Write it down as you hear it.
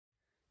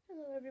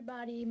Hello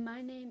everybody,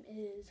 my name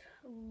is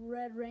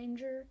Red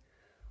Ranger,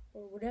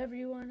 or whatever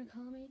you want to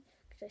call me,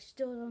 because I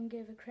still don't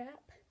give a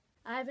crap.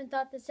 I haven't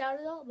thought this out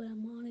at all, but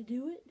I'm going to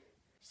do it.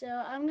 So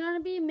I'm going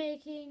to be I'm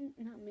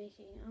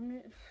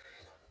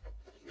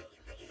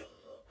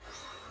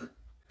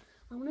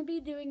going to be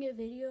doing a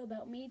video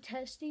about me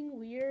testing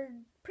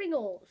weird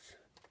Pringles.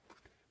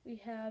 We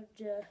have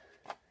the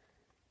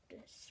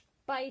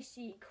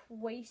spicy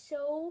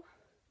QUESO.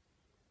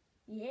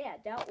 Yeah,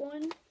 that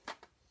one.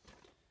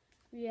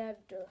 We have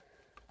the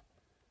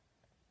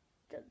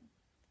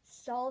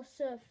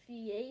SALSA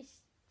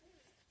FIESTA.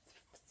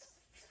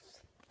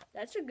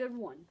 That's a good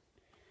one.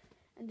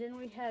 And then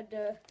we had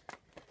the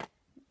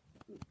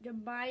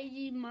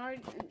mighty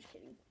I'm just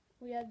kidding.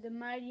 We have the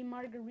mighty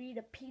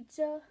margherita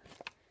pizza.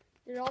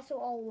 They're also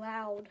all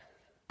loud.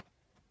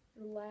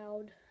 They're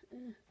loud.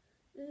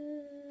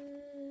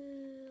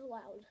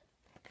 Loud.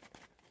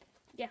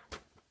 Yeah.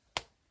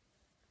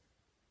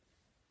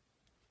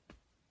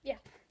 Yeah.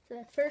 So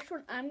the first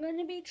one I'm going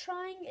to be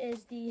trying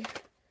is the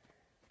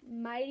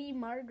mighty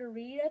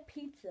margherita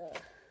pizza.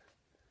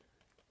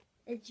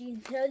 As you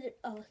can tell, they're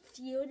all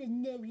sealed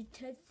and never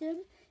touch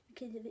them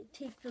because if it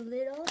takes the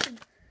lid off, and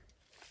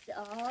it's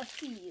all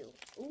sealed.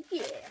 Oh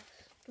yeah,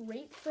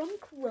 straight from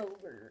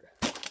Kroger.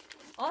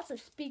 Also,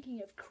 speaking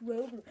of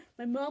Kroger,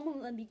 my mom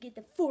won't let me get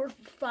the 4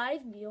 for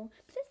 $5 meal,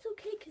 but that's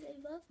okay because I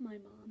love my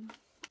mom.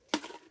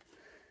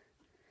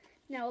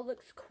 Now it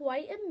looks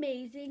quite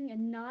amazing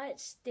and not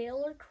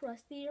stale or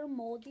crusty or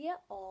moldy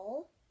at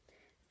all.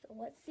 So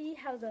let's see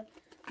how the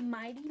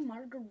mighty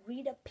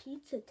margherita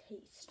pizza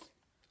tastes.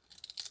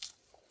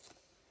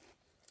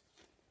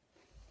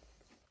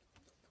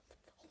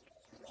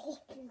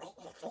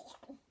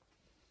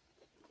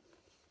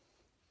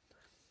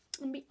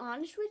 And be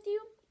honest with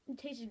you, it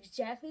tastes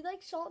exactly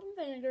like salt and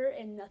vinegar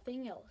and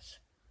nothing else.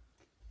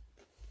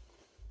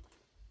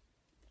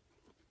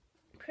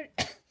 Pretty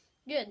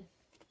good.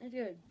 It's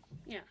good.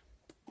 Yeah.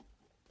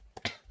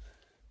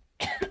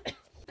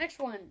 Next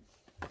one.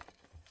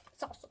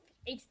 Salsa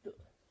Fiesta.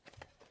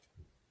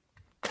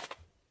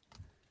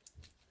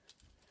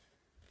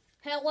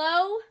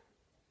 Hello?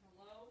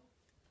 Hello?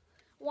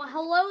 Well,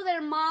 hello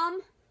there,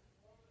 Mom.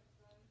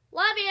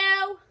 Love you.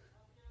 I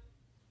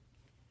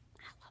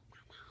love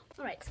my mom.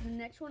 Alright, so the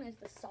next one is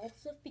the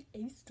Salsa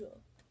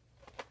Fiesta.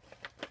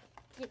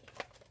 Yeah.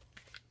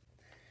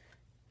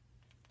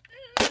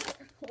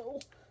 Oh.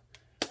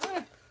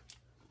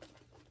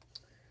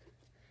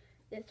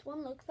 This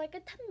one looks like a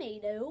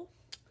tomato.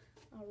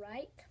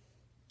 Alright.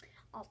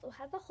 Also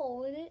has a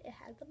hole in it. It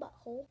has a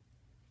butthole.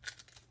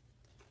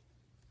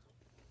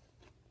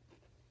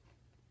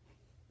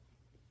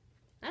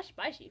 That's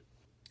spicy.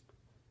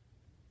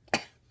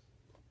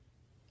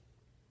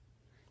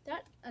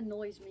 That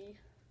annoys me.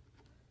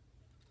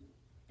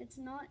 It's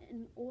not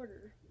in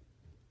order.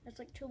 That's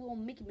like 2 little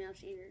Mickey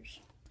Mouse ears.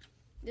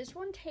 This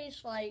one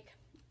tastes like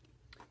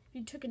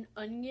you took an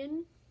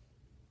onion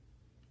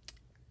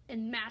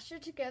and mashed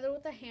it together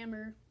with a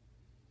hammer,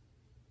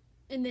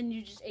 and then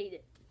you just ate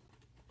it.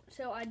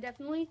 So I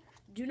definitely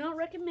do not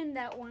recommend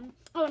that one.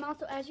 Oh, and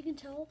also, as you can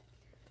tell,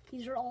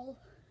 these are all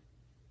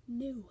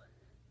new.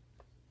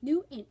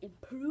 New and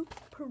improved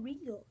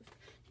Pringles.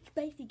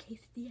 Spicy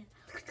quesadilla.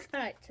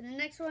 Alright, so the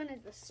next one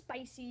is the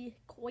spicy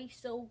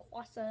QUESO.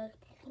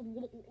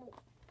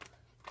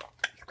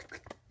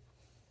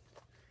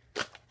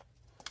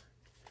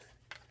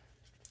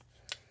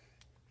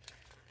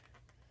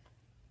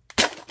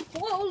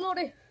 Oh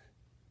lordy!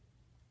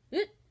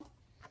 Nice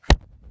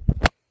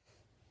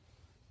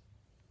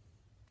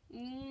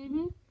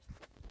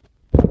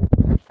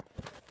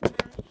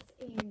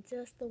and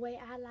just the way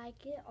I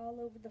like it,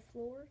 all over the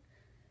floor.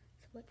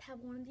 So let's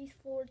have one of these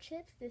 4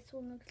 chips. This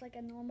one looks like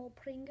a normal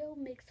Pringle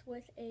mixed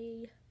with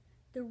a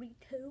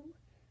Dorito,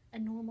 a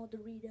normal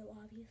Dorito,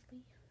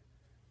 obviously.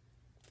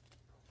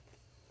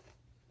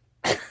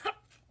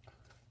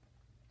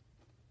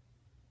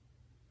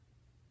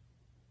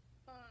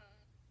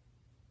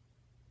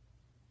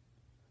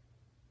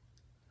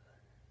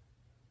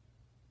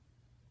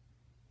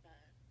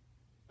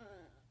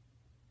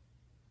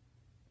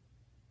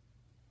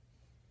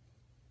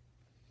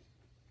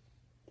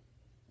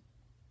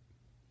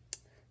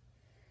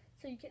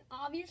 So you can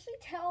obviously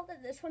tell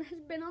that this one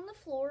has been on the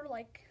floor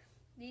like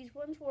these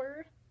ones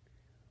were.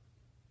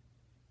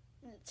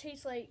 And it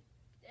tastes like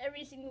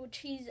every single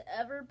cheese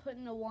ever put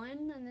into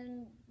one and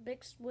then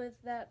mixed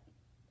with that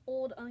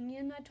old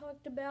onion I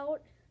talked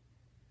about.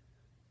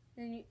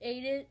 Then you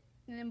ate it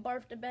and then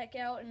barfed it back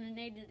out and then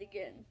ate it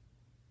again.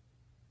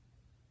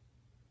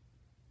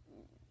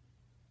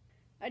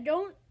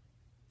 Don't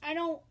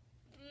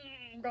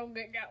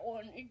get that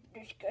one. It's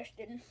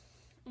disgusting.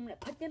 I'm going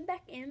to put them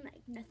back in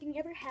like nothing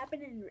ever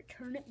happened and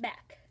return it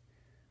back.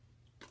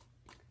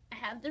 I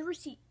have the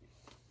receipt.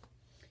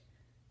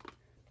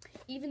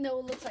 Even though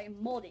it looks like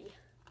moldy.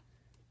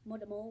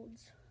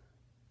 Molds.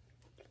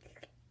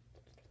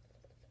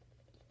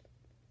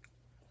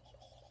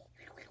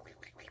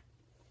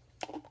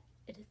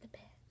 It is the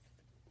best.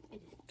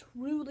 It is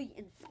truly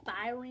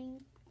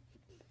inspiring.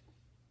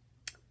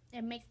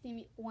 It makes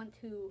me want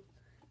to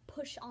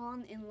push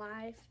on in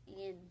life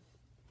and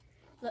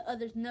let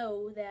others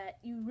know that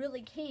you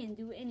really can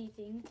do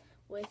anything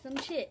with some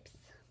chips.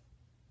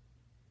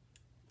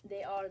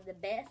 They are the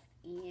best,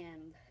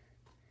 and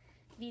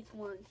these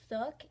ones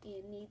suck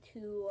and need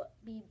to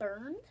be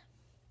burned.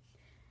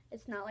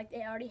 It's not like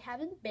they already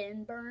haven't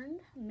been burned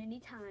many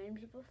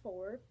times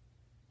before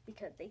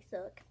because they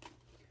suck.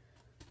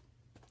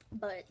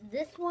 But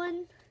this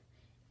one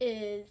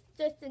is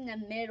just in the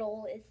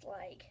middle. It's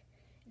like,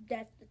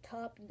 that's the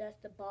top and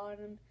that's the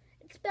bottom.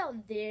 It's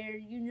about there,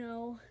 you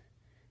know,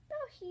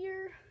 about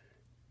here.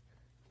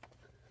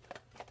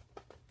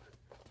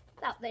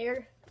 About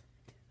there.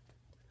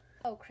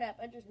 Oh crap,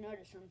 I just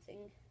noticed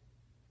something.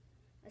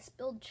 I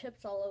spilled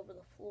chips all over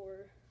the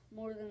floor.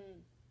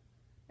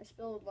 I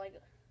spilled like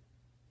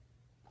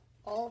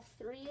all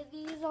 3 of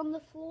these on the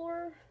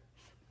floor.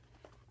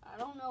 I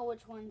don't know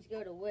which ones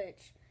go to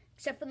which,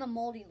 except for the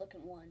moldy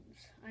looking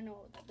ones. I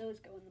know that those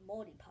go in the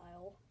moldy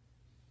pile.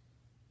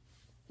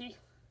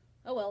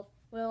 Oh well.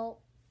 Well,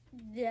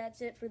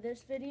 that's it for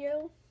this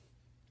video.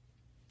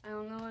 I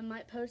don't know, I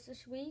might post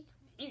this week.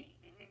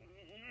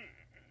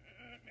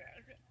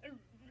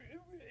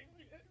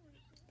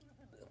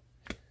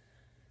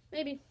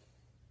 Maybe.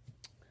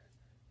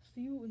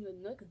 See you in the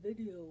next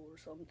video or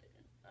something.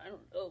 I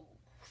don't know.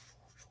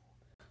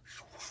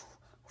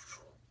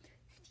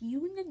 See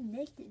you in the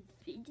next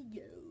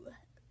video.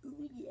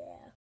 Oh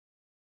yeah.